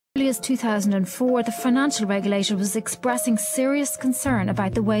early as 2004, the financial regulator was expressing serious concern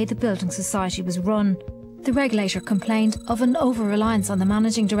about the way the building society was run. The regulator complained of an over-reliance on the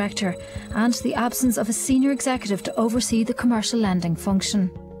managing director and the absence of a senior executive to oversee the commercial lending function.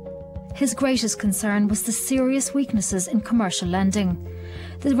 His greatest concern was the serious weaknesses in commercial lending.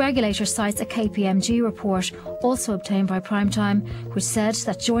 The regulator cites a KPMG report, also obtained by Primetime, which said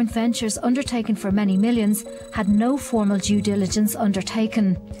that joint ventures undertaken for many millions had no formal due diligence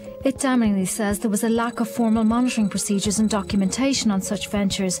undertaken. It damningly says there was a lack of formal monitoring procedures and documentation on such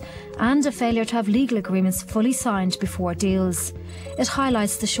ventures, and a failure to have legal agreements fully signed before deals. It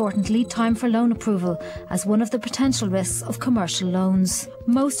highlights the shortened lead time for loan approval as one of the potential risks of commercial loans.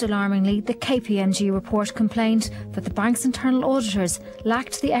 Most alarmingly, the KPMG report complained that the bank's internal auditors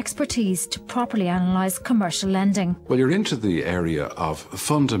lacked the expertise to properly analyse commercial lending. Well, you're into the area of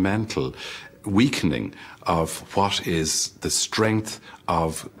fundamental weakening of what is the strength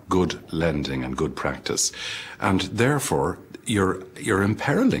of good lending and good practice. And therefore, you're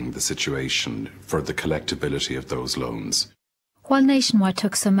imperiling the situation for the collectability of those loans. While Nationwide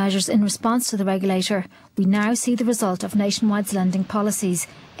took some measures in response to the regulator, we now see the result of Nationwide's lending policies.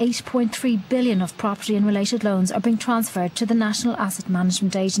 8.3 billion of property and related loans are being transferred to the National Asset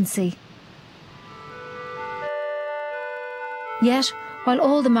Management Agency. Yet, while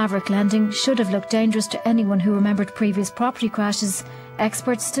all the maverick lending should have looked dangerous to anyone who remembered previous property crashes,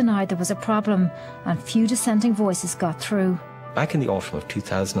 experts denied there was a problem, and few dissenting voices got through. Back in the autumn of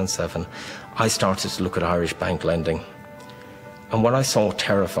 2007, I started to look at Irish bank lending. And what I saw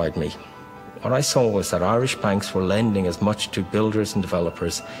terrified me. What I saw was that Irish banks were lending as much to builders and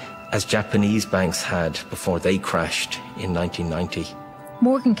developers as Japanese banks had before they crashed in 1990.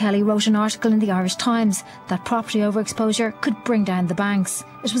 Morgan Kelly wrote an article in the Irish Times that property overexposure could bring down the banks.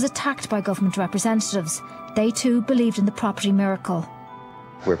 It was attacked by government representatives. They too believed in the property miracle.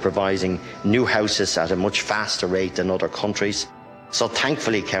 We're providing new houses at a much faster rate than other countries. So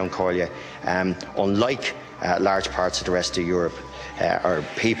thankfully, Count Corlia, unlike large parts of the rest of Europe, our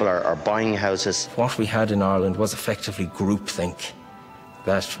people are buying houses. What we had in Ireland was effectively groupthink.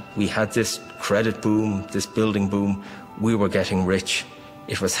 That we had this credit boom, this building boom, we were getting rich.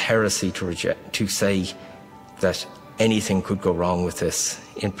 It was heresy to say that anything could go wrong with this.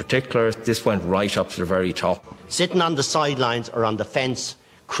 In particular, this went right up to the very top. Sitting on the sidelines or on the fence,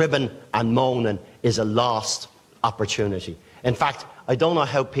 cribbing and moaning is a lost opportunity. In fact, I don't know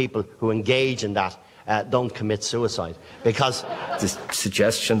how people who engage in that don't commit suicide, because the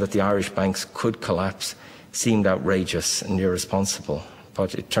suggestion that the Irish banks could collapse seemed outrageous and irresponsible,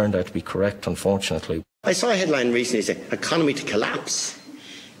 but it turned out to be correct, unfortunately. I saw a headline recently saying, economy to collapse.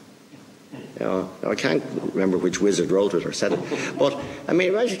 You know, I can't remember which wizard wrote it or said it, but I mean,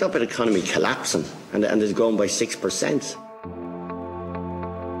 imagine up an economy collapsing and it's going by 6%.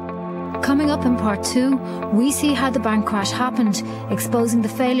 Coming up in part 2, we see how the bank crash happened, exposing the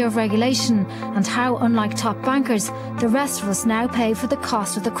failure of regulation and how, unlike top bankers, the rest of us now pay for the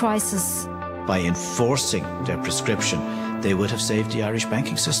cost of the crisis. By enforcing their prescription, they would have saved the Irish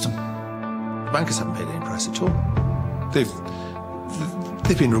banking system. Bankers haven't paid any price at all.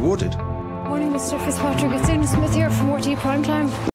 They've been rewarded. Morning, Mr. Fitzpatrick. It's Ian Smith here from RTÉ Primetime.